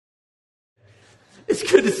It's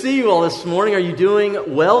good to see you all this morning. Are you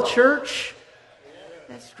doing well, church?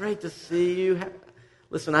 That's great to see you.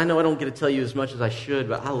 Listen, I know I don't get to tell you as much as I should,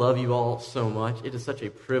 but I love you all so much. It is such a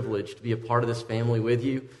privilege to be a part of this family with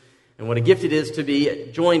you. And what a gift it is to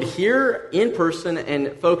be joined here in person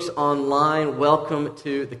and folks online. Welcome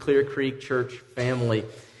to the Clear Creek Church family.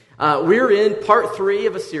 We're in part 3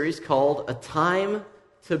 of a series called A Time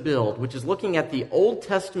to Build, which is looking at the Old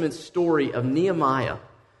Testament story of Nehemiah,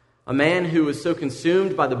 a man who was so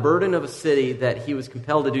consumed by the burden of a city that he was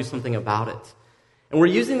compelled to do something about it. And we're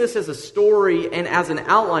using this as a story and as an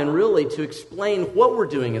outline, really, to explain what we're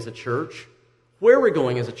doing as a church, where we're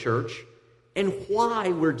going as a church, and why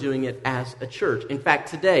we're doing it as a church. In fact,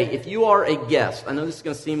 today, if you are a guest, I know this is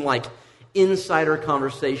going to seem like insider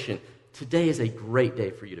conversation, today is a great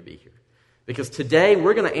day for you to be here. Because today,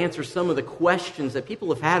 we're going to answer some of the questions that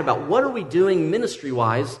people have had about what are we doing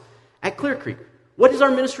ministry-wise at Clear Creek. What does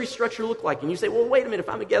our ministry structure look like? And you say, well, wait a minute, if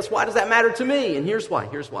I'm a guest, why does that matter to me? And here's why.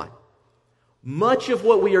 Much of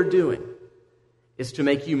what we are doing is to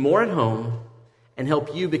make you more at home and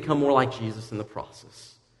help you become more like Jesus in the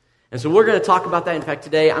process. And so we're going to talk about that. In fact,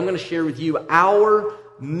 today I'm going to share with you our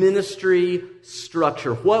ministry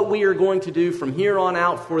structure, what we are going to do from here on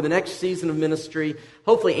out for the next season of ministry,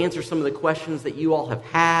 hopefully answer some of the questions that you all have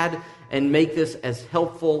had and make this as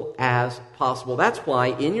helpful as possible. That's why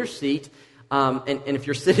in your seat, and if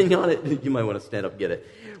you're sitting on it, you might want to stand up and get it.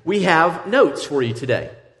 We have notes for you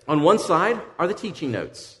today. On one side are the teaching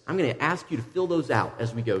notes. I'm going to ask you to fill those out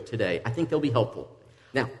as we go today. I think they'll be helpful.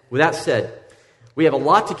 Now, with that said, we have a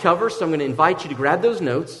lot to cover, so I'm going to invite you to grab those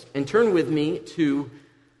notes and turn with me to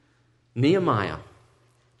Nehemiah,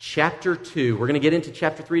 chapter 2. We're going to get into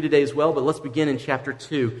chapter 3 today as well, but let's begin in chapter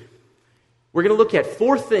 2. We're going to look at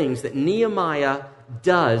 4 things that Nehemiah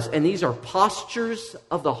does, and these are postures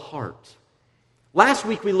of the heart. Last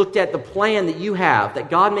week we looked at the plan that you have, that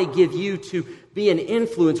God may give you to be an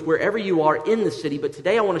influence wherever you are in the city, but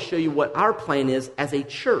today I want to show you what our plan is as a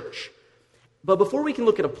church. But before we can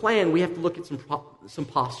look at a plan, we have to look at some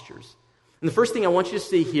postures. And the first thing I want you to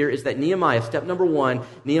see here is that Nehemiah, step number 1,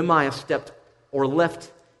 Nehemiah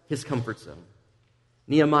left his comfort zone.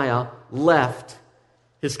 Nehemiah left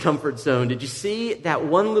his comfort zone. Did you see that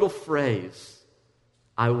one little phrase?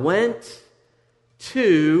 I went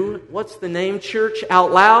to, what's the name, church,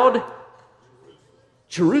 out loud?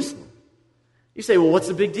 Jerusalem. You say, well, what's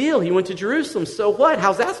the big deal? He went to Jerusalem. So what?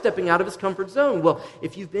 How's that stepping out of his comfort zone? Well,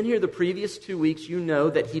 if you've been here the previous 2 weeks, you know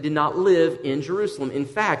that he did not live in Jerusalem. In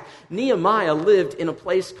fact, Nehemiah lived in a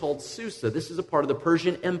place called Susa. This is a part of the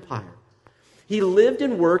Persian Empire. He lived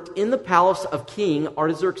and worked in the palace of King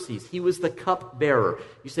Artaxerxes. He was the cupbearer.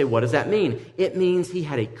 You say, what does that mean? It means he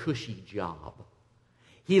had a cushy job.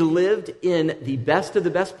 He lived in the best of the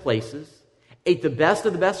best places, ate the best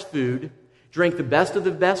of the best food, drank the best of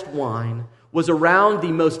the best wine, was around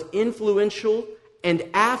the most influential and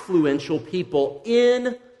affluential people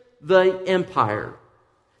in the empire.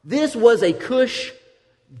 This was a cush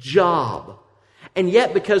job. And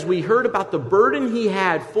yet, because we heard about the burden he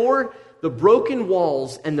had for the broken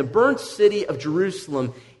walls and the burnt city of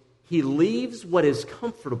Jerusalem, he leaves what is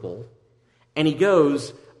comfortable and he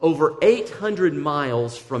goes over 800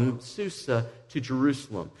 miles from Susa to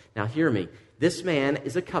Jerusalem. Now hear me. This man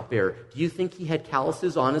is a cupbearer. Do you think he had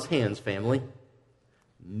calluses on his hands, family?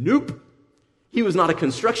 Nope. He was not a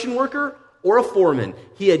construction worker or a foreman.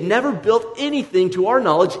 He had never built anything to our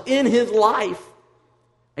knowledge in his life.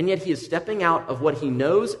 And yet he is stepping out of what he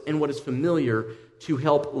knows and what is familiar to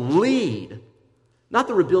help lead, not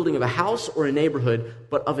the rebuilding of a house or a neighborhood,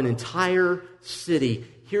 but of an entire city.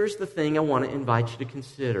 Here's the thing I want to invite you to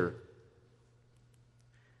consider.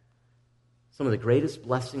 Some of the greatest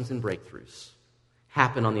blessings and breakthroughs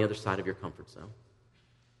happen on the other side of your comfort zone.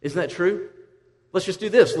 Isn't that true? Let's just do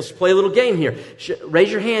this. Let's play a little game here.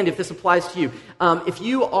 Raise your hand if this applies to you. If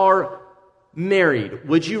you are married,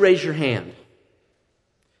 would you raise your hand?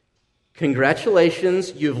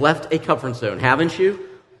 Congratulations, you've left a comfort zone, haven't you?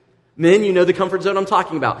 Men, you know the comfort zone I'm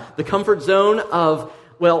talking about. The comfort zone of,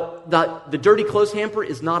 well, the dirty clothes hamper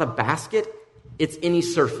is not a basket, it's any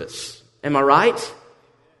surface. Am I right?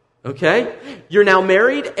 Okay? You're now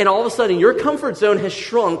married, and all of a sudden your comfort zone has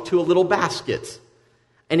shrunk to a little basket.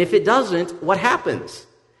 And if it doesn't, what happens?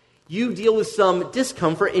 You deal with some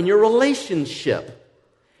discomfort in your relationship.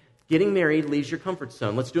 Getting married leaves your comfort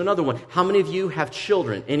zone. Let's do another one. How many of you have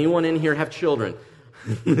children? Anyone in here have children?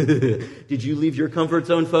 Did you leave your comfort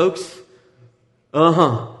zone, folks?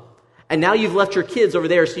 And now you've left your kids over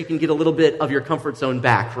there so you can get a little bit of your comfort zone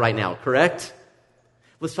back right now, correct?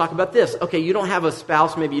 Let's talk about this. Okay, you don't have a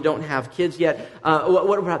spouse, maybe you don't have kids yet.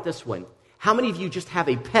 What about this one? How many of you just have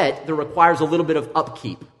a pet that requires a little bit of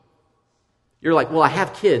upkeep? You're like, well, I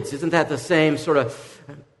have kids. Isn't that the same sort of...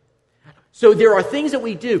 So there are things that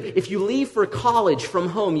we do. If you leave for college from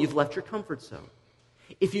home, you've left your comfort zone.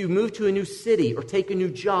 If you move to a new city or take a new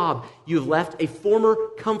job, you've left a former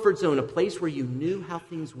comfort zone, a place where you knew how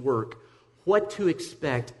things work, what to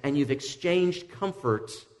expect, and you've exchanged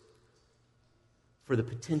comfort for the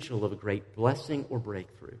potential of a great blessing or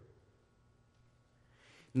breakthrough.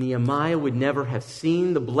 Nehemiah would never have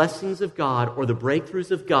seen the blessings of God or the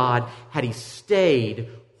breakthroughs of God had he stayed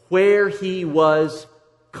where he was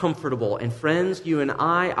comfortable. And friends, you and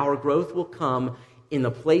I, our growth will come in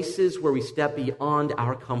the places where we step beyond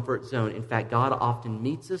our comfort zone. In fact, God often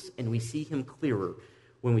meets us and we see him clearer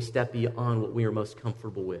when we step beyond what we are most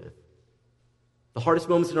comfortable with. The hardest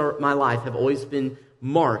moments in my life have always been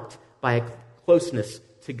marked by a closeness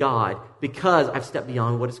to God because I've stepped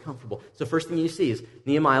beyond what is comfortable. So first thing you see is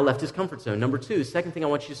Nehemiah left his comfort zone. Number two, the second thing I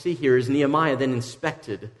want you to see here is Nehemiah then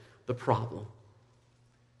inspected the problem.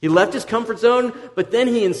 He left his comfort zone, but then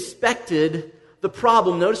he inspected the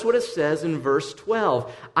problem. Notice what it says in verse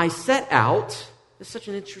 12. I set out, this is such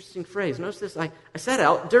an interesting phrase. Notice this, I set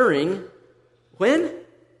out during, when?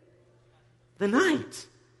 The night.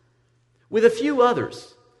 With a few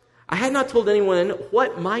others. I had not told anyone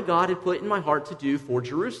what my God had put in my heart to do for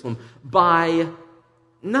Jerusalem. By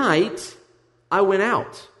night, I went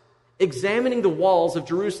out, examining the walls of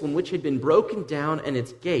Jerusalem, which had been broken down, and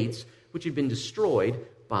its gates, which had been destroyed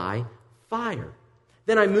by fire.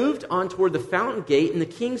 Then I moved on toward the fountain gate and the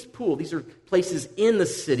king's pool. These are places in the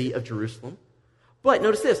city of Jerusalem. But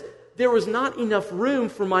notice this, there was not enough room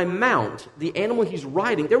for my mount, the animal he's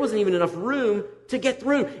riding. There wasn't even enough room to get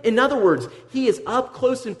through. In other words, he is up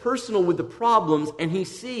close and personal with the problems, and he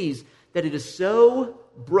sees that it is so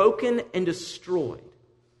broken and destroyed.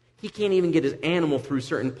 He can't even get his animal through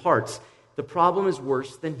certain parts. The problem is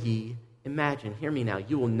worse than he imagined. Hear me now.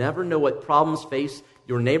 You will never know what problems face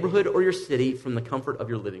your neighborhood or your city from the comfort of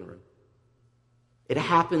your living room. It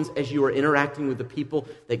happens as you are interacting with the people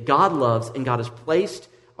that God loves and God has placed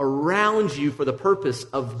around you for the purpose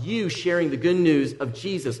of you sharing the good news of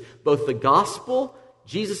Jesus, both the gospel,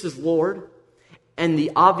 Jesus is Lord, and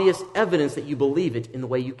the obvious evidence that you believe it in the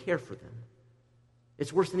way you care for them.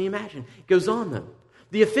 It's worse than you imagine. It goes on though.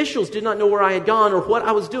 The officials did not know where I had gone or what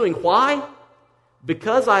I was doing. Why?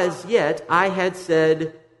 Because as yet I had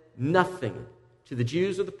said nothing to the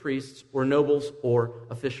Jews or the priests or nobles or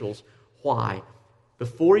officials. Why?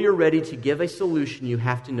 Before you're ready to give a solution, you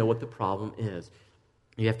have to know what the problem is.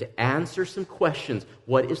 You have to answer some questions.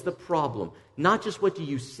 What is the problem? Not just what do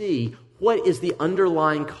you see, what is the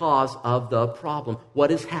underlying cause of the problem?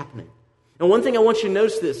 What is happening? And one thing I want you to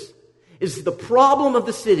notice this is the problem of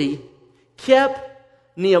the city kept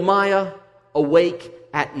Nehemiah awake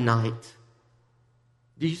at night.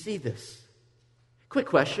 Do you see this? Quick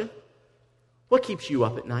question. What keeps you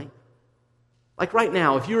up at night? Like right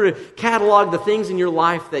now, if you were to catalog the things in your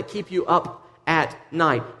life that keep you up at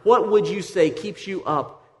night, what would you say keeps you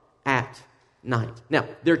up at night? Now,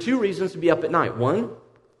 there are two reasons to be up at night. One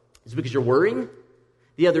is because you're worrying.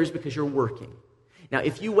 The other is because you're working. Now,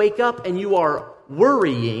 if you wake up and you are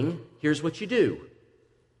worrying, here's what you do.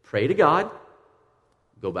 Pray to God.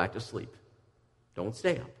 Go back to sleep. Don't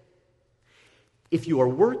stay up. If you are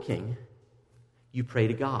working, you pray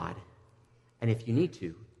to God. And if you need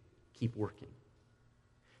to, keep working.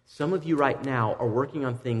 Some of you right now are working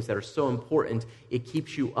on things that are so important, it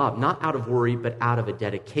keeps you up, not out of worry, but out of a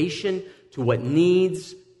dedication to what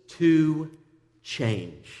needs to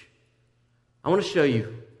change. I want to show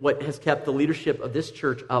you what has kept the leadership of this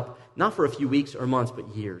church up, not for a few weeks or months,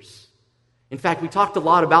 but years. In fact, we talked a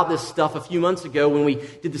lot about this stuff a few months ago when we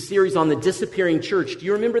did the series on the disappearing church. Do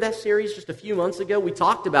you remember that series just a few months ago? We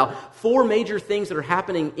talked about 4 major things that are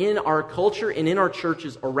happening in our culture and in our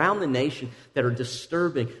churches around the nation that are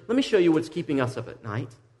disturbing. Let me show you what's keeping us up at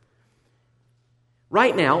night.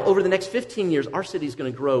 Right now, over the next 15 years, our city is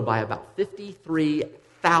going to grow by about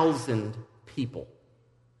 53,000 people.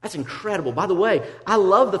 That's incredible. By the way, I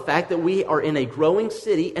love the fact that we are in a growing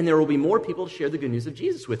city and there will be more people to share the good news of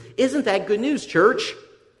Jesus with. Isn't that good news, church?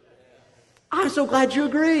 I'm so glad you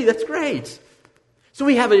agree. That's great. So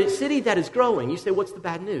we have a city that is growing. You say, what's the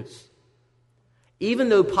bad news? Even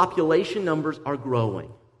though population numbers are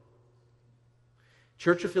growing,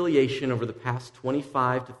 church affiliation over the past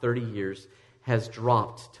 25 to 30 years has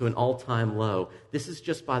dropped to an all-time low. This is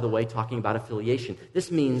just, by the way, talking about affiliation.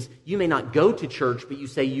 This means you may not go to church, but you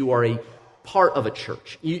say you are a part of a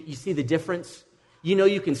church. You see the difference? You know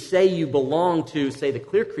you can say you belong to, say, the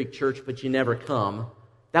Clear Creek Church, but you never come.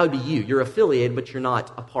 That would be you. You're affiliated, but you're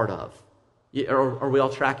not a part of. Are we all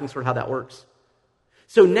tracking sort of how that works?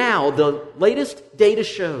 So now the latest data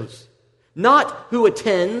shows not who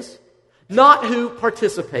attends, not who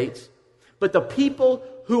participates, but the people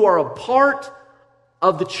who are a part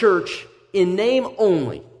of the church in name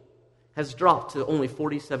only has dropped to only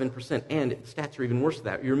 47%. And the stats are even worse than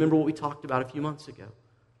that. You remember what we talked about a few months ago.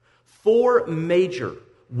 4 major,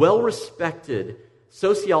 well-respected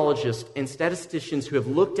sociologists and statisticians who have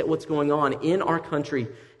looked at what's going on in our country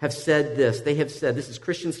have said this. They have said, this is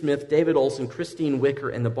Christian Smith, David Olson, Christine Wicker,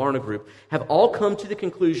 and the Barna Group, have all come to the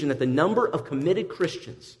conclusion that the number of committed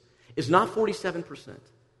Christians is not 47%.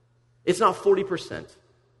 It's not 40%.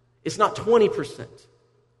 It's not 20%.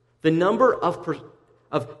 The number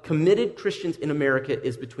of committed Christians in America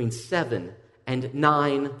is between 7 and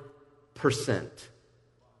 9%.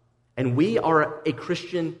 And we are a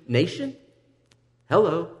Christian nation?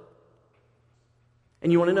 Hello.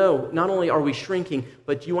 And you want to know, not only are we shrinking,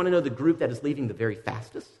 but you want to know the group that is leaving the very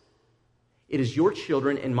fastest? It is your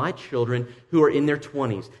children and my children who are in their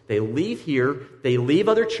 20s. They leave here, they leave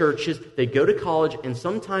other churches, they go to college, and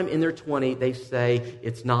sometime in their 20s they say,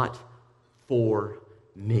 it's not for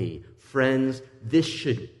me. Friends, this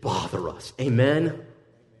should bother us. Amen?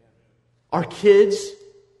 Our kids,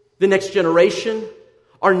 the next generation,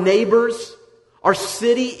 our neighbors, our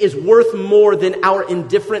city is worth more than our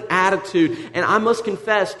indifferent attitude. And I must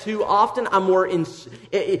confess, too often I'm more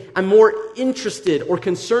interested or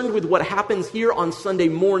concerned with what happens here on Sunday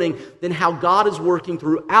morning than how God is working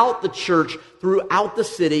throughout the church, throughout the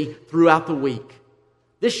city, throughout the week.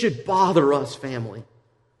 This should bother us, family.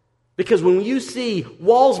 Because when you see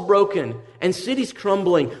walls broken and cities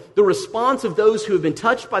crumbling, the response of those who have been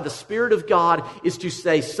touched by the Spirit of God is to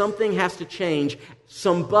say something has to change,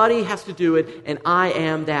 somebody has to do it, and I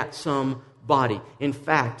am that somebody. In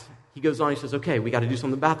fact, he goes on, he says, okay, we got to do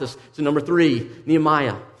something about this. So number 3,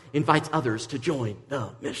 Nehemiah invites others to join the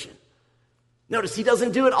mission. Notice he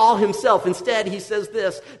doesn't do it all himself. Instead, he says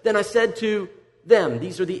this, then I said to them,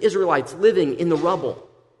 these are the Israelites living in the rubble.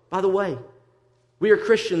 By the way, we are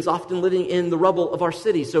Christians often living in the rubble of our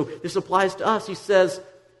city, so this applies to us. He says,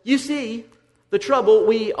 you see the trouble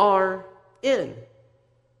we are in.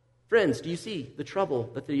 Friends, do you see the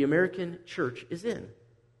trouble that the American church is in?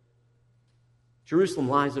 Jerusalem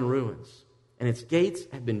lies in ruins, and its gates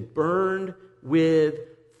have been burned with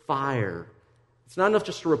fire. It's not enough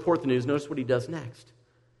just to report the news. Notice what he does next.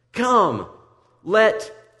 Come,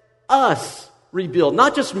 let us rebuild.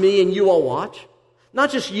 Not just me and you all watch. Not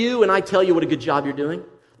just you and I tell you what a good job you're doing.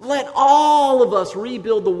 Let all of us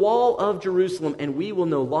rebuild the wall of Jerusalem, and we will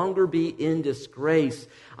no longer be in disgrace.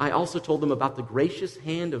 I also told them about the gracious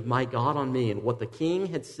hand of my God on me and what the king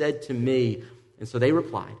had said to me. And so they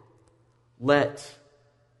replied, let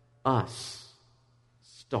us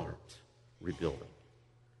start rebuilding.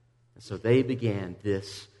 And so they began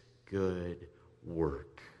this good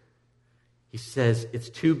work. He says it's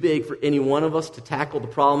too big for any one of us to tackle the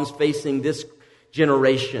problems facing this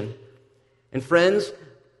generation. And friends,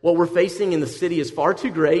 what we're facing in the city is far too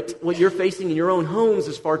great. What you're facing in your own homes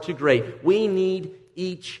is far too great. We need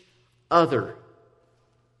each other.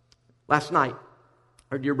 Last night,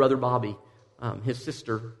 our dear brother Bobby, his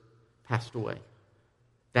sister passed away.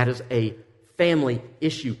 That is a family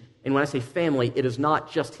issue. And when I say family, it is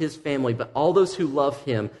not just his family, but all those who love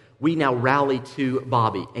him. We now rally to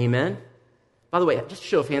Bobby. Amen? By the way, just a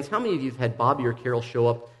show of hands, how many of you have had Bobby or Carol show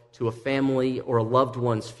up to a family or a loved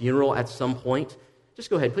one's funeral at some point? Just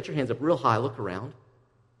go ahead, put your hands up real high, look around.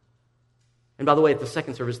 And by the way, at the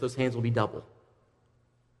second service, those hands will be double.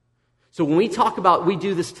 So when we talk about we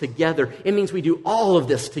do this together, it means we do all of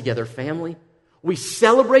this together, family. We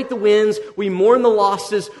celebrate the wins, we mourn the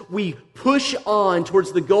losses, we push on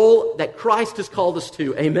towards the goal that Christ has called us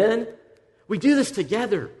to. Amen? We do this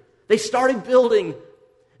together. They started building.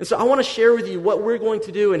 And so I want to share with you what we're going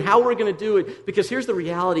to do and how we're going to do it, because here's the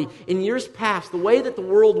reality. In years past, the way that the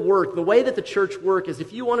world worked, the way that the church worked is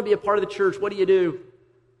if you want to be a part of the church, what do?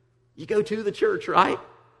 You go to the church, right?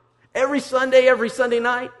 Every Sunday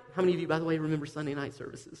night. How many of you, by the way, remember Sunday night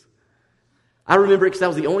services? I remember it because that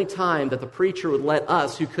was the only time that the preacher would let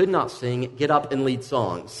us, who could not sing, get up and lead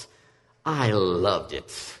songs. I loved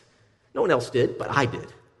it. No one else did, but I did.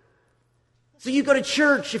 So you go to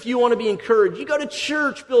church if you want to be encouraged. You go to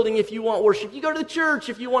church building if you want worship. You go to the church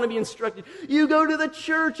if you want to be instructed. You go to the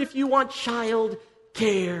church if you want child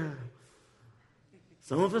care.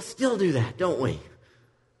 Some of us still do that, don't we?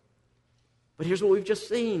 But here's what we've just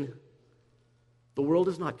seen. The world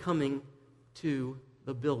is not coming to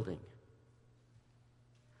the building,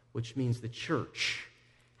 which means the church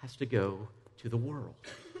has to go to the world.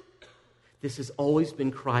 This has always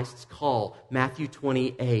been Christ's call. Matthew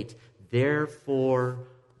 28. Therefore,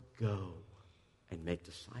 go and make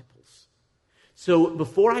disciples. So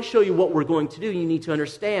before I show you what we're going to do, you need to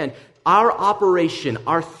understand our operation,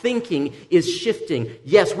 our thinking is shifting.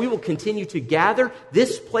 Yes, we will continue to gather.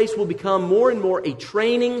 This place will become more and more a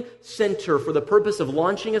training center for the purpose of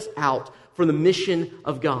launching us out for the mission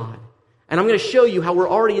of God. And I'm going to show you how we're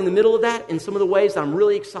already in the middle of that and some of the ways that I'm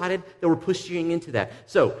really excited that we're pushing into that.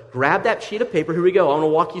 So grab that sheet of paper. Here we go. I want to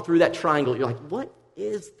walk you through that triangle. You're like, what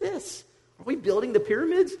is this? Are we building the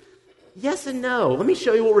pyramids? Yes and no. Let me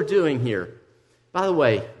show you what we're doing here. By the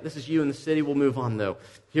way, this is you in the city. We'll move on, though.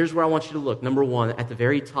 Here's where I want you to look. Number one, at the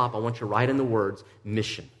very top, I want you to write in the words,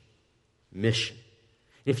 mission. Mission.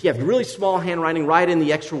 If you have really small handwriting, write in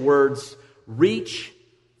the extra words, reach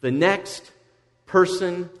the next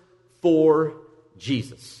person for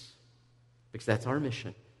Jesus. Because that's our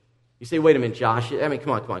mission. You say, wait a minute, Josh. I mean,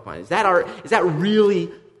 come on. Is that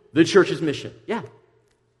really the church's mission? Yeah.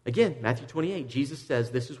 Again, Matthew 28, Jesus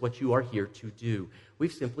says this is what you are here to do.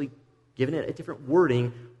 We've simply given it a different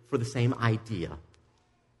wording for the same idea.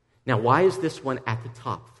 Now, why is this one at the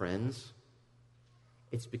top, friends?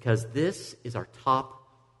 It's because this is our top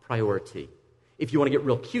priority. If you want to get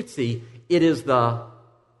real cutesy, it is the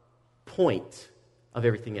point of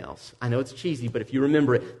everything else. I know it's cheesy, but if you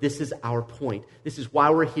remember it, this is our point. This is why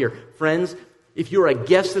we're here. Friends, if you're a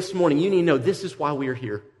guest this morning, you need to know this is why we are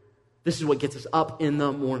here. This is what gets us up in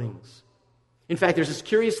the mornings. In fact, there's this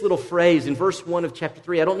curious little phrase in verse 1 of chapter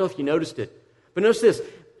 3. I don't know if you noticed it, but notice this.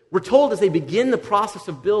 We're told as they begin the process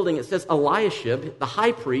of building, it says Eliashib, the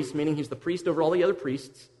high priest, meaning he's the priest over all the other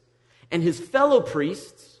priests, and his fellow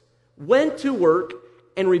priests went to work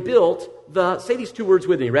and rebuilt say these two words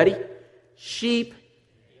with me. Ready? Sheep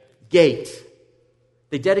gate.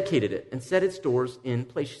 They dedicated it and set its doors in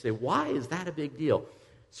place. You say, why is that a big deal?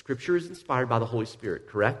 Scripture is inspired by the Holy Spirit,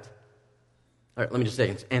 correct? All right, let me just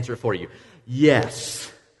answer it for you.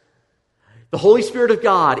 Yes. The Holy Spirit of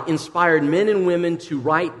God inspired men and women to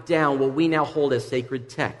write down what we now hold as sacred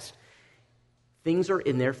text. Things are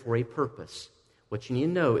in there for a purpose. What you need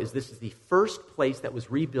to know is this is the first place that was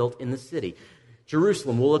rebuilt in the city.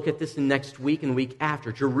 Jerusalem, we'll look at this in next week and the week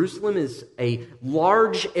after. Jerusalem is a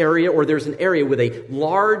large area, or there's an area with a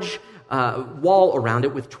large wall around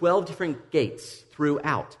it with 12 different gates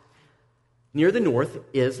throughout. Near the north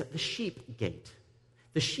is the sheep gate.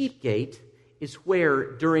 The sheep gate is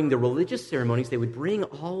where, during the religious ceremonies, they would bring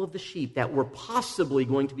all of the sheep that were possibly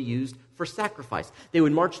going to be used for sacrifice. They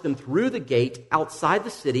would march them through the gate outside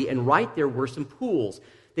the city, and right there were some pools.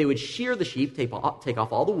 They would shear the sheep, take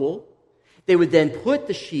off all the wool. They would then put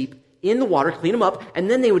the sheep in the water, clean them up,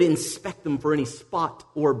 and then they would inspect them for any spot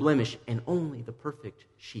or blemish, and only the perfect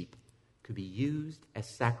sheep could be used as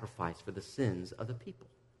sacrifice for the sins of the people.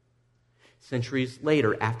 Centuries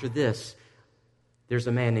later, after this, there's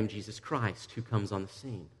a man named Jesus Christ who comes on the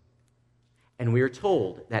scene. And we are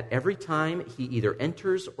told that every time he either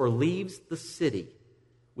enters or leaves the city,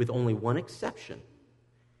 with only one exception,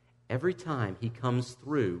 every time he comes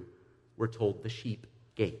through, we're told the sheep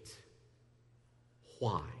gate.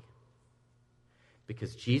 Why?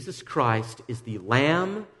 Because Jesus Christ is the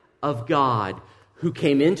Lamb of God who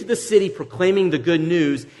came into the city proclaiming the good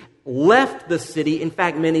news, left the city. In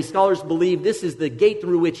fact, many scholars believe this is the gate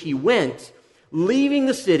through which he went, leaving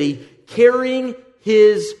the city, carrying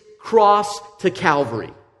his cross to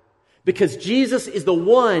Calvary. Because Jesus is the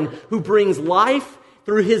one who brings life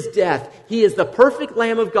through his death. He is the perfect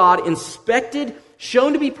Lamb of God, inspected,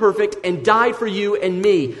 shown to be perfect, and died for you and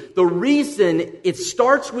me. The reason it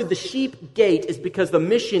starts with the sheep gate is because the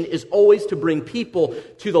mission is always to bring people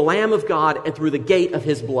to the Lamb of God and through the gate of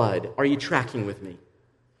his blood. Are you tracking with me?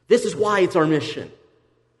 This is why it's our mission.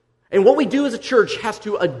 And what we do as a church has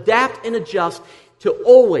to adapt and adjust to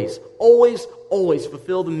always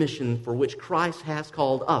fulfill the mission for which Christ has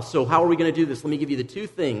called us. So how are we going to do this? Let me give you the two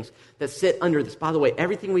things that sit under this. By the way,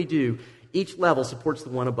 everything we do, each level supports the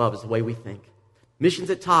one above, is the way we think. Missions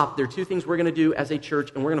at top, there are two things we're going to do as a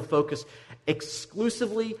church, and we're going to focus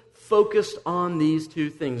exclusively focused on these two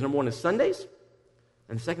things. Number one is Sundays,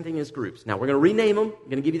 and the second thing is groups. Now, we're going to rename them. I'm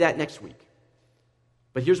going to give you that next week.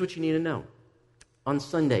 But here's what you need to know. On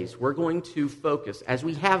Sundays, we're going to focus, as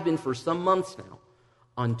we have been for some months now,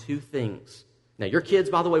 on two things. Now, your kids,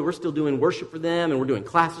 by the way, we're still doing worship for them, and we're doing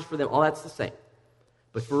classes for them. All that's the same.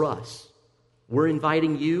 But for us, we're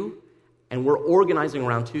inviting you, and we're organizing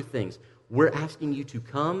around two things. We're asking you to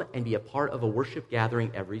come and be a part of a worship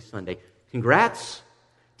gathering every Sunday. Congrats.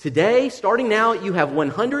 Today, starting now, you have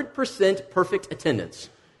 100% perfect attendance.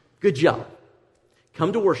 Good job.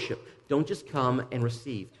 Come to worship. Don't just come and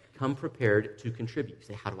receive. Come prepared to contribute. You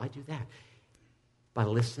say, how do I do that? By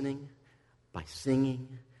listening, by singing,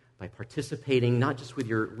 by participating not just with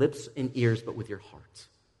your lips and ears, but with your heart.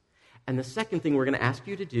 And the second thing we're going to ask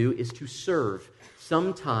you to do is to serve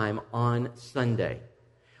sometime on Sunday.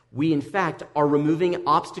 We, in fact, are removing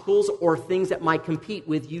obstacles or things that might compete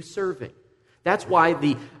with you serving. That's why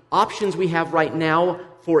the options we have right now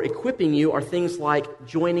for equipping you are things like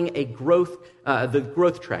joining the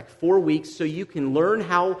growth track, 4 weeks, so you can learn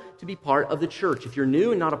how to be part of the church. If you're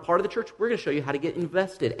new and not a part of the church, we're going to show you how to get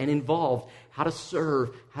invested and involved, how to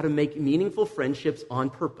serve, how to make meaningful friendships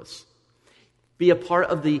on purpose. Be a part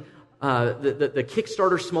of the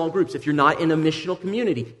Kickstarter small groups. If you're not in a missional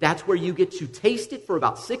community, that's where you get to taste it for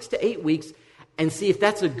about 6 to 8 weeks and see if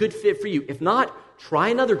that's a good fit for you. If not, try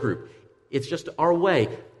another group. It's just our way.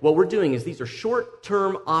 What we're doing is these are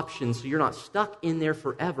short-term options, so you're not stuck in there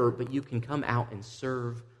forever, but you can come out and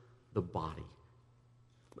serve the body.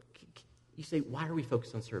 You say, why are we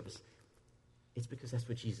focused on service? It's because that's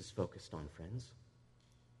what Jesus focused on, friends.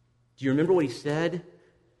 Do you remember what he said?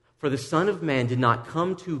 For the Son of Man did not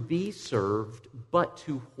come to be served, but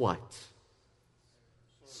to what?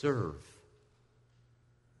 Serve.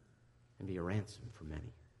 And be a ransom for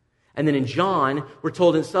many. And then in John, we're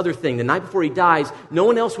told this other thing. The night before he dies, no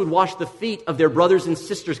one else would wash the feet of their brothers and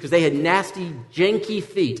sisters because they had nasty, janky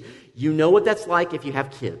feet. You know what that's like if you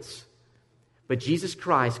have kids. But Jesus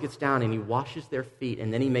Christ gets down and he washes their feet,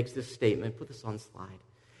 and then he makes this statement. Put this on slide.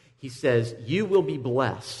 He says, you will be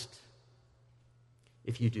blessed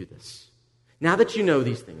if you do this. Now that you know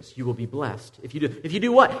these things, you will be blessed. If you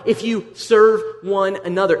do what? If you serve one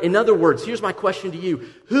another. In other words, here's my question to you.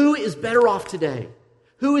 Who is better off today?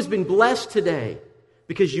 Who has been blessed today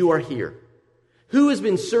because you are here? Who has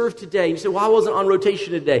been served today? You say, well, I wasn't on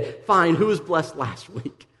rotation today. Fine, who was blessed last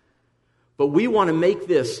week? But we want to make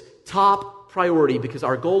this top priority because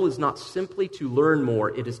our goal is not simply to learn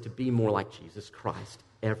more. It is to be more like Jesus Christ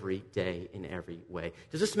every day in every way.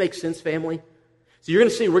 Does this make sense, family? So you're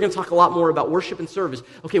going to see, we're going to talk a lot more about worship and service.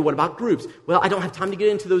 Okay, what about groups? Well, I don't have time to get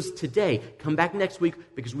into those today. Come back next week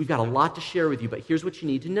because we've got a lot to share with you. But here's what you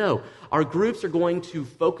need to know. Our groups are going to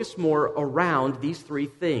focus more around these three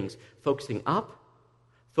things. Focusing up,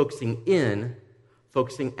 focusing in,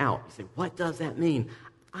 focusing out. You say, what does that mean?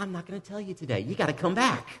 I'm not going to tell you today. You got to come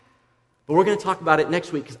back. But we're going to talk about it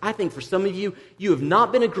next week because I think for some of you, you have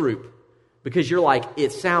not been a group because you're like,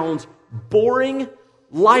 it sounds boring,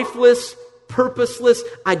 lifeless, purposeless.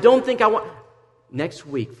 I don't think I want... Next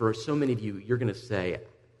week, for so many of you, you're going to say,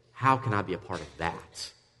 how can I be a part of that?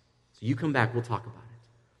 So you come back, we'll talk about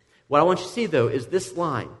it. What I want you to see, though, is this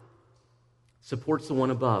line supports the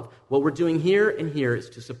one above. What we're doing here and here is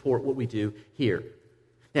to support what we do here.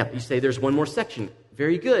 Now, you say there's one more section.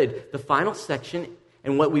 Very good. The final section,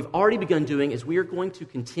 and what we've already begun doing, is we are going to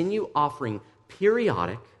continue offering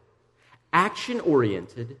periodic,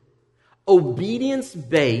 action-oriented,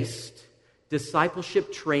 obedience-based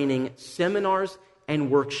discipleship training, seminars,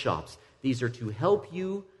 and workshops. These are to help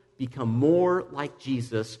you become more like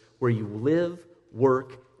Jesus, where you live,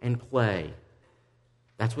 work, and play.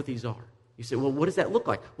 That's what these are. You say, well, what does that look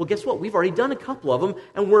like? Well, guess what? We've already done a couple of them,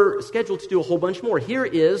 and we're scheduled to do a whole bunch more. Here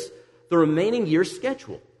is the remaining year's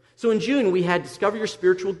schedule. So in June, we had Discover Your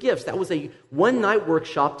Spiritual Gifts. That was a one-night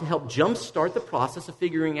workshop to help jumpstart the process of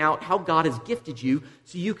figuring out how God has gifted you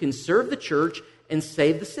so you can serve the church and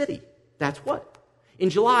save the city. That's what.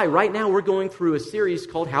 In July, right now, we're going through a series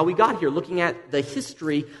called How We Got Here, looking at the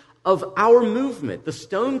history of our movement, the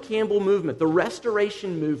Stone Campbell movement, the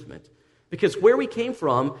Restoration movement, because where we came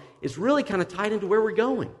from is really kind of tied into where we're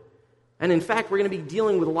going. And in fact, we're going to be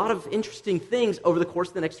dealing with a lot of interesting things over the course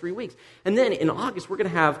of the next 3 weeks. And then in August, we're going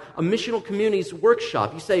to have a missional communities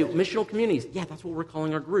workshop. You say, missional communities. Yeah, that's what we're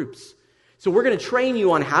calling our groups. So we're going to train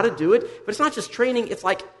you on how to do it, but it's not just training. It's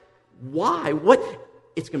like, why? What?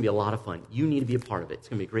 It's going to be a lot of fun. You need to be a part of it. It's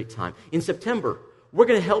going to be a great time. In September, we're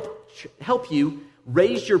going to help you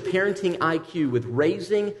raise your parenting IQ with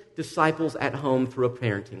raising disciples at home through a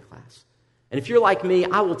parenting class. And if you're like me,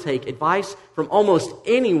 I will take advice from almost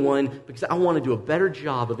anyone because I want to do a better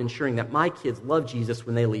job of ensuring that my kids love Jesus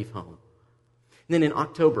when they leave home. And then in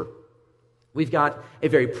October, we've got a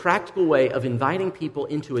very practical way of inviting people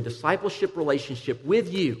into a discipleship relationship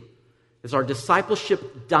with you. It's our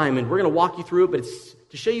discipleship diamond. We're going to walk you through it, but it's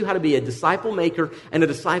to show you how to be a disciple maker and a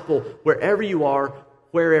disciple wherever you are,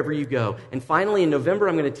 wherever you go. And finally, in November,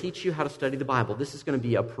 I'm going to teach you how to study the Bible. This is going to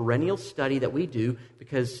be a perennial study that we do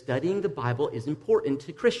because studying the Bible is important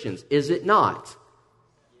to Christians. Is it not?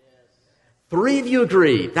 Yes. 3 of you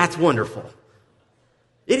agree. That's wonderful.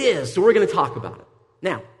 It is. So we're going to talk about it.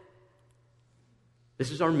 Now,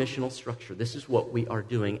 this is our missional structure. This is what we are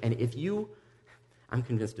doing. And I'm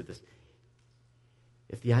convinced of this.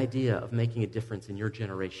 if the idea of making a difference in your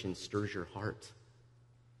generation stirs your heart,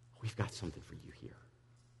 we've got something for you here.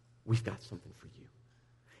 We've got something for you.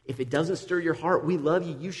 If it doesn't stir your heart, we love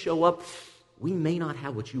you, you show up. We may not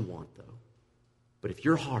have what you want, though. But if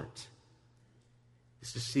your heart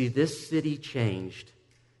is to see this city changed,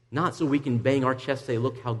 not so we can bang our chest, say,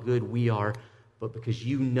 look how good we are, but because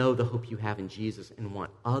you know the hope you have in Jesus and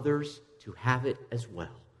want others to have it as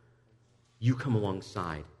well, you come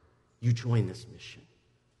alongside. You join this mission.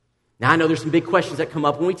 Now, I know there's some big questions that come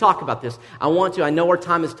up when we talk about this. I know our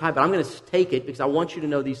time is tight, but I'm going to take it because I want you to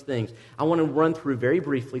know these things. I want to run through very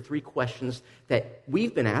briefly 3 questions that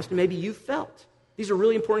we've been asked and maybe you felt. These are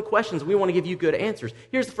really important questions. We want to give you good answers.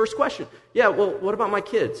 Here's the first question. Yeah, well, what about my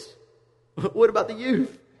kids? What about the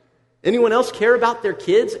youth? Anyone else care about their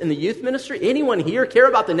kids in the youth ministry? Anyone here care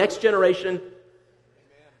about the next generation? Amen.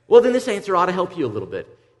 Well, then this answer ought to help you a little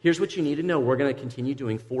bit. Here's what you need to know. We're going to continue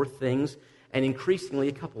doing 4 things, and increasingly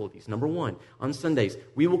a couple of these. Number 1, on Sundays,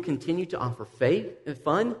 we will continue to offer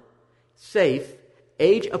fun, safe,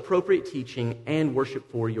 age-appropriate teaching and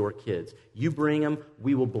worship for your kids. You bring them,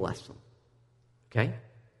 we will bless them. Okay?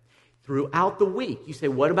 Throughout the week, you say,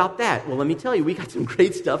 what about that? Well, let me tell you, we got some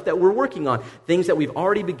great stuff that we're working on, things that we've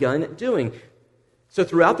already begun doing. So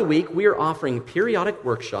throughout the week, we are offering periodic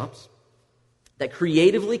workshops that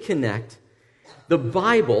creatively connect the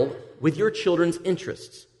Bible with your children's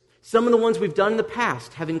interests. Some of the ones we've done in the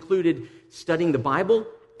past have included studying the Bible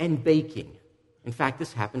and baking. In fact,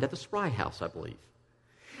 this happened at the Spry House, I believe.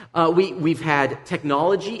 We've had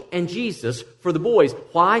technology and Jesus for the boys.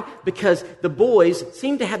 Why? Because the boys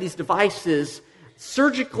seem to have these devices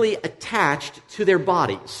surgically attached to their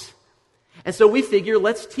bodies. And so we figure,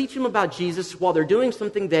 let's teach them about Jesus while they're doing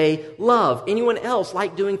something they love. Anyone else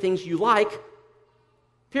like doing things you like?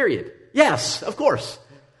 Period. Yes, of course.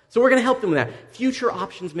 So we're going to help them with that. Future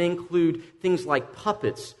options may include things like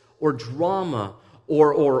puppets or drama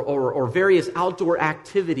or various outdoor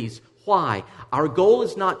activities. Why? Our goal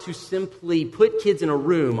is not to simply put kids in a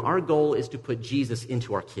room. Our goal is to put Jesus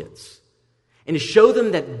into our kids and to show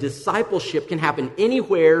them that discipleship can happen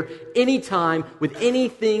anywhere, anytime, with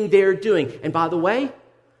anything they're doing. And by the way,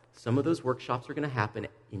 some of those workshops are going to happen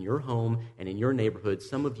in your home and in your neighborhood.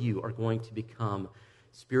 Some of you are going to become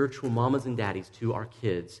spiritual mamas and daddies to our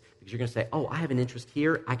kids because you're going to say, oh, I have an interest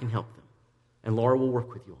here. I can help them. And Laura will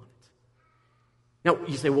work with you on it. Now,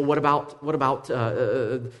 you say, well, what about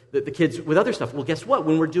the kids with other stuff? Well, guess what?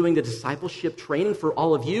 When we're doing the discipleship training for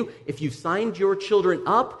all of you, if you've signed your children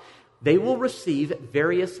up, they will receive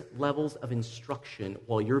various levels of instruction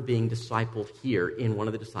while you're being discipled here in one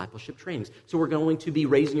of the discipleship trainings. So we're going to be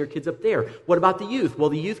raising your kids up there. What about the youth? Well,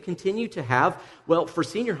 the youth continue to have, for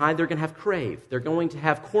senior high, they're going to have Crave. They're going to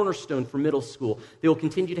have Cornerstone for middle school. They will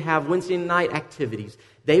continue to have Wednesday night activities.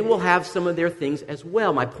 They will have some of their things as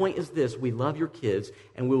well. My point is this: we love your kids,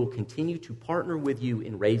 and we will continue to partner with you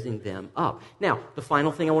in raising them up. Now, the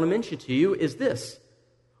final thing I want to mention to you is this.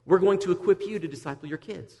 We're going to equip you to disciple your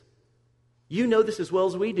kids. You know this as well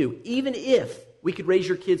as we do. Even if we could raise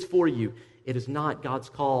your kids for you, it is not God's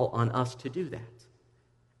call on us to do that.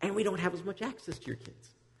 And we don't have as much access to your kids.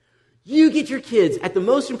 You get your kids at the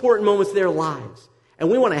most important moments of their lives.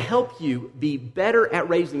 And we want to help you be better at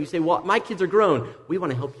raising them. You say, well, my kids are grown. We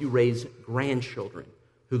want to help you raise grandchildren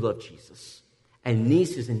who love Jesus and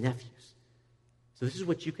nieces and nephews. So this is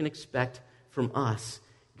what you can expect from us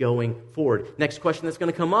going forward. Next question that's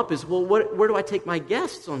going to come up is, well, where do I take my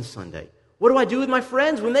guests on Sunday? What do I do with my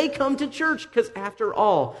friends when they come to church? Because after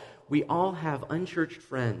all, we all have unchurched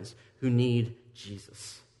friends who need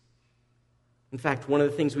Jesus. In fact, one of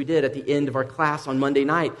the things we did at the end of our class on Monday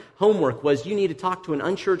night, homework, was you need to talk to an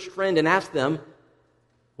unchurched friend and ask them,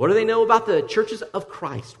 what do they know about the churches of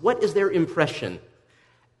Christ? What is their impression?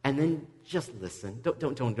 And then just listen.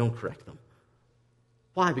 Don't correct them.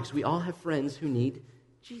 Why? Because we all have friends who need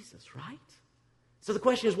Jesus, right? So the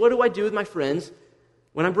question is, what do I do with my friends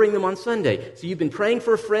when I bring them on Sunday? So you've been praying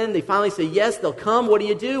for a friend. They finally say yes, they'll come. What do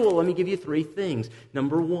you do? Well, let me give you 3 things.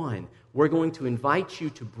 Number 1, we're going to invite you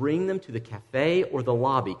to bring them to the cafe or the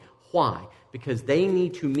lobby. Why? Because they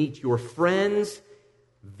need to meet your friends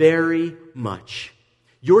very much.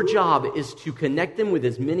 Your job is to connect them with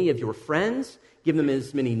as many of your friends, give them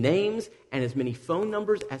as many names and as many phone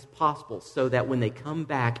numbers as possible so that when they come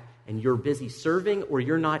back and you're busy serving or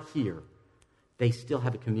you're not here, they still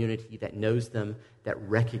have a community that knows them, that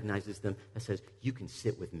recognizes them, that says, you can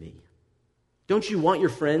sit with me. Don't you want your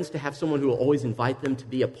friends to have someone who will always invite them to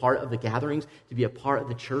be a part of the gatherings, to be a part of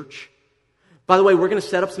the church? By the way, we're going to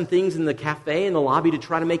set up some things in the cafe and the lobby to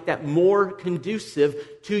try to make that more conducive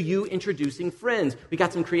to you introducing friends. We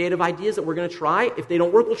got some creative ideas that we're going to try. If they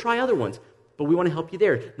don't work, we'll try other ones. but we want to help you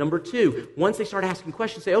there. Number 2, once they start asking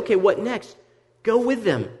questions, say, okay, what next? Go with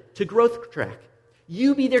them to Growth Track.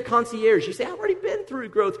 You be their concierge. You say, I've already been through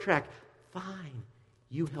Growth Track. Fine.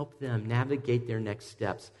 You help them navigate their next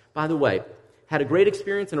steps. By the way, had a great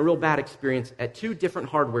experience and a real bad experience at 2 different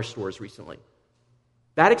hardware stores recently.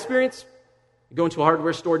 Bad experience? Go into a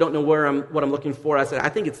hardware store, don't know what I'm looking for. I said, I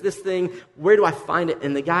think it's this thing. Where do I find it?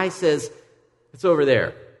 And the guy says, it's over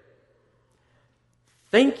there.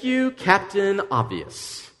 Thank you, Captain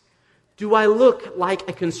Obvious. Do I look like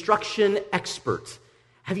a construction expert?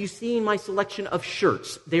 Have you seen my selection of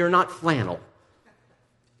shirts? They are not flannel.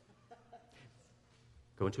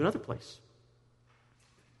 Go into another place.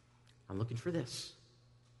 I'm looking for this.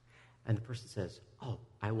 And the person says, oh,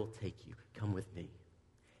 I will take you. Come with me.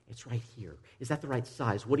 It's right here. Is that the right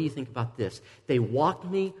size? What do you think about this? They walked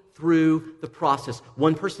me through the process.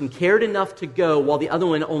 One person cared enough to go while the other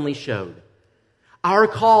one only showed. Our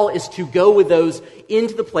call is to go with those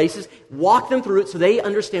into the places, walk them through it so they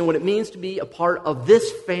understand what it means to be a part of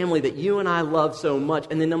this family that you and I love so much.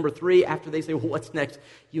 And then number 3, after they say, well, what's next?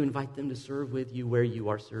 You invite them to serve with you where you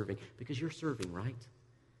are serving, because you're serving, right?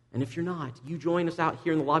 And if you're not, you join us out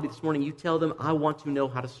here in the lobby this morning. You tell them, I want to know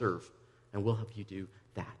how to serve, and we'll help you do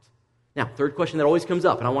that. Now, third question that always comes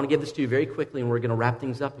up, and I want to give this to you very quickly, and we're going to wrap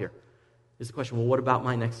things up here, is the question, well, what about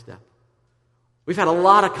my next step? We've had a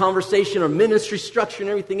lot of conversation on ministry structure and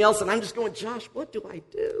everything else, and I'm just going, Josh, what do I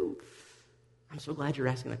do? I'm so glad you're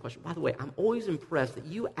asking that question. By the way, I'm always impressed that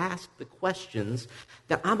you ask the questions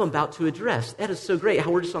that I'm about to address. That is so great how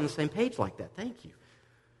we're just on the same page like that. Thank you.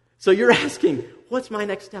 So you're asking, what's my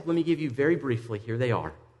next step? Let me give you very briefly. Here they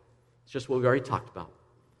are. It's just what we've already talked about.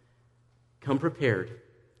 Come prepared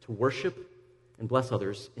to worship and bless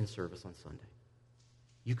others in service on Sunday.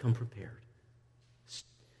 You come prepared.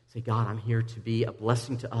 Say, God, I'm here to be a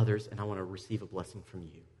blessing to others, and I want to receive a blessing from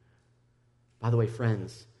you. By the way,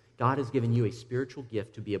 friends, God has given you a spiritual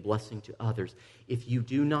gift to be a blessing to others. If you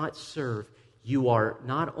do not serve, you are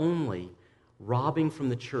not only robbing from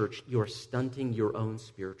the church, you are stunting your own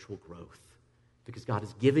spiritual growth. Because God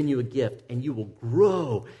has given you a gift, and you will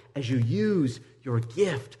grow as you use your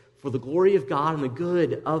gift for the glory of God and the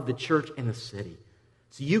good of the church and the city.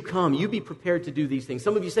 So you come, you be prepared to do these things.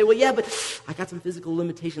 Some of you say, well, yeah, but I got some physical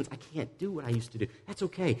limitations. I can't do what I used to do. That's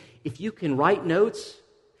okay. If you can write notes,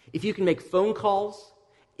 if you can make phone calls,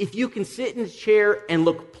 if you can sit in a chair and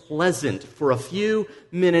look pleasant for a few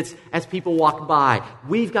minutes as people walk by,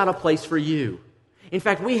 we've got a place for you. In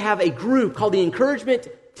fact, we have a group called the Encouragement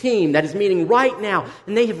Team that is meeting right now,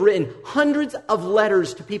 and they have written hundreds of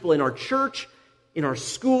letters to people in our church, in our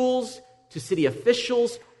schools, to city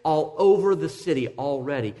officials, all over the city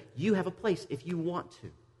already. You have a place if you want to.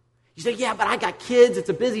 You say, yeah, but I got kids. It's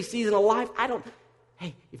a busy season of life.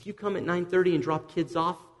 Hey, if you come at 9:30 and drop kids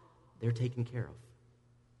off, they're taken care of.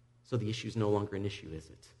 So the issue is no longer an issue, is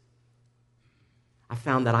it? I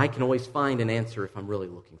found that I can always find an answer if I'm really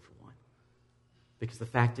looking for one. Because the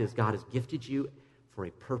fact is, God has gifted you for a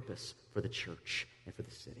purpose for the church and for the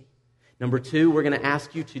city. Number 2, we're going to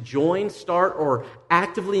ask you to join, start, or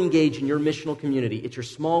actively engage in your missional community. It's your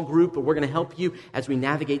small group, but we're going to help you as we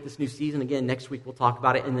navigate this new season. Again, next week we'll talk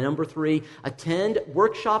about it. And then number 3, attend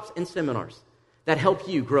workshops and seminars that help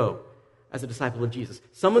you grow as a disciple of Jesus.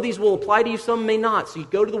 Some of these will apply to you, some may not, so you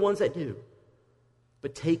go to the ones that do.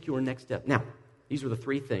 But take your next step. Now, these are the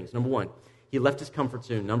 3 things. Number 1, he left his comfort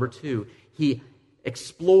zone. Number 2, he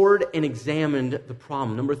explored and examined the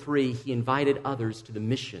problem. Number 3, he invited others to the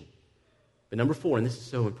mission. But number 4, and this is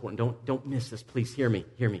so important, don't miss this, please hear me.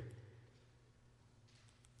 You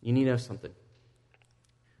need to know something.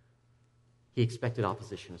 He expected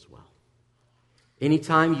opposition as well.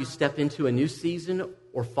 Anytime you step into a new season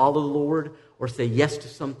or follow the Lord or say yes to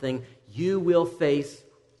something, you will face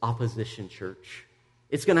opposition, church.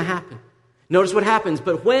 It's going to happen. Notice what happens.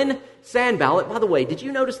 But when Sanballat, by the way, did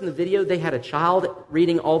you notice in the video they had a child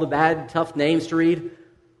reading all the bad, tough names to read?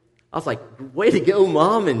 I was like, way to go,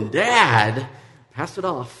 Mom and Dad. Pass it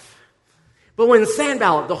off. But when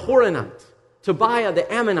Sanballat, the Horonite, Tobiah, the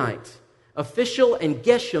Ammonite, official, and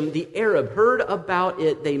Geshem, the Arab, heard about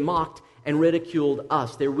it, they mocked and ridiculed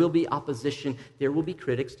us. There will be opposition. There will be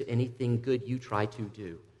critics to anything good you try to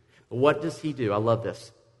do. But what does he do? I love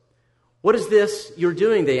this. What is this you're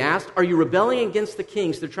doing, they asked. Are you rebelling against the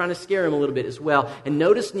king? So they're trying to scare him a little bit as well. And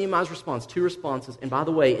notice Nehemiah's response, 2 responses. And by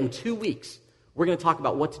the way, in 2 weeks, we're going to talk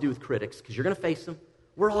about what to do with critics, because you're going to face them.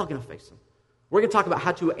 We're all going to face them. We're going to talk about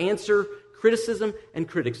how to answer criticism and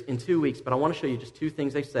critics in 2 weeks, but I want to show you just 2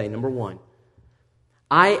 things they say. Number 1,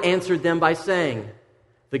 I answered them by saying,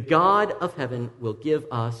 the God of heaven will give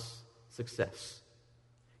us success.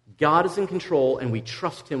 God is in control, and we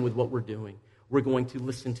trust him with what we're doing. we're going to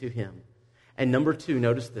listen to him. And number two,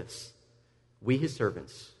 notice this. We, his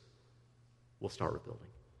servants, will start rebuilding.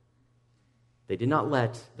 They did not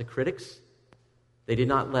let the critics, they did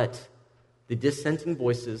not let the dissenting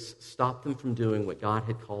voices stop them from doing what God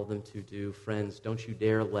had called them to do. Friends, don't you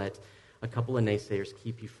dare let a couple of naysayers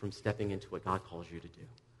keep you from stepping into what God calls you to do.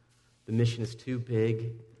 The mission is too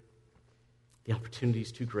big. The opportunity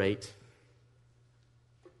is too great.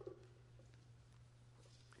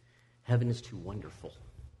 Heaven is too wonderful.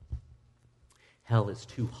 Hell is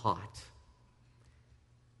too hot.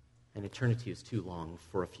 And eternity is too long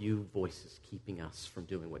for a few voices keeping us from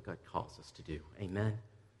doing what God calls us to do. Amen.